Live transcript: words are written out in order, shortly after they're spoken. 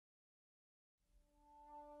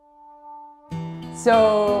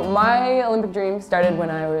So my Olympic dream started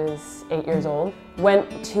when I was 8 years old.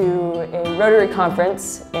 Went to a Rotary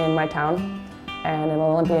conference in my town and an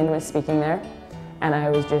Olympian was speaking there and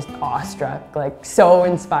I was just awestruck, like so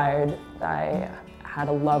inspired. I had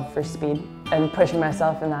a love for speed and pushing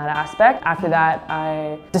myself in that aspect. After that,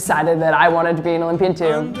 I decided that I wanted to be an Olympian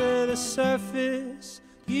too. Under the surface,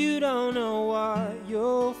 you don't know what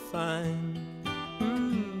you'll find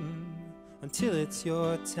until it's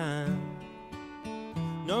your time.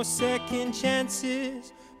 No second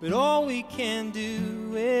chances, but all we can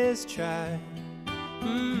do is try.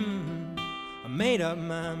 I made up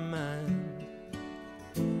my mind.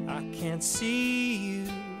 I can't see you,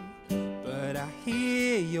 but I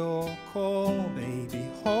hear your call, baby.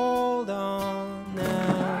 Hold on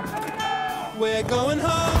now. We're going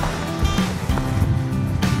home.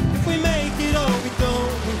 If we make it or we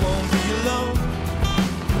don't, we won't be alone.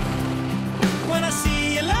 When I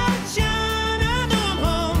see your light shine, I know I'm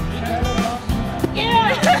home.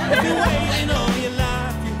 Yeah. If you're waiting all your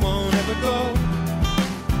life, you won't ever go.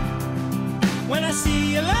 When I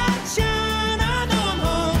see your light shine, I know I'm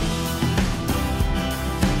home.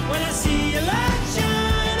 When I see your light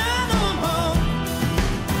shine, I know I'm home.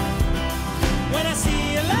 When I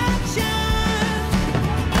see your light shine,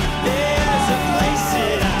 there's a place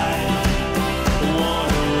that I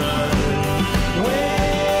wanna run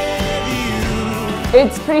with you.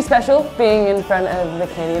 It's pretty special being in front of the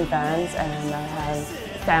Canadian fans and I have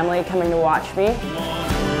family coming to watch me.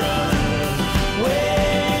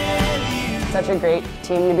 Such a great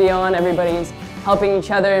team to be on. Everybody's helping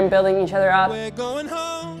each other and building each other up. We're going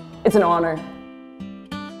home. It's an honor.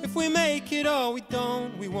 If we make it or we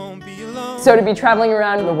don't, we won't be alone. So to be traveling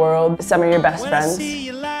around the world, some of your best When I friends, see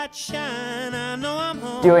your light shine, I know I'm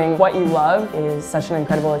home. doing what you love is such an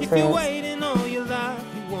incredible If you're experience. waiting all your life,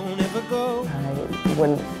 you won't ever go. I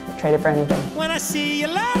wouldn't trade it for anything. When I see your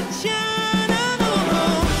light shine, I know I'm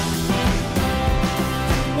home.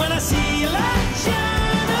 When I see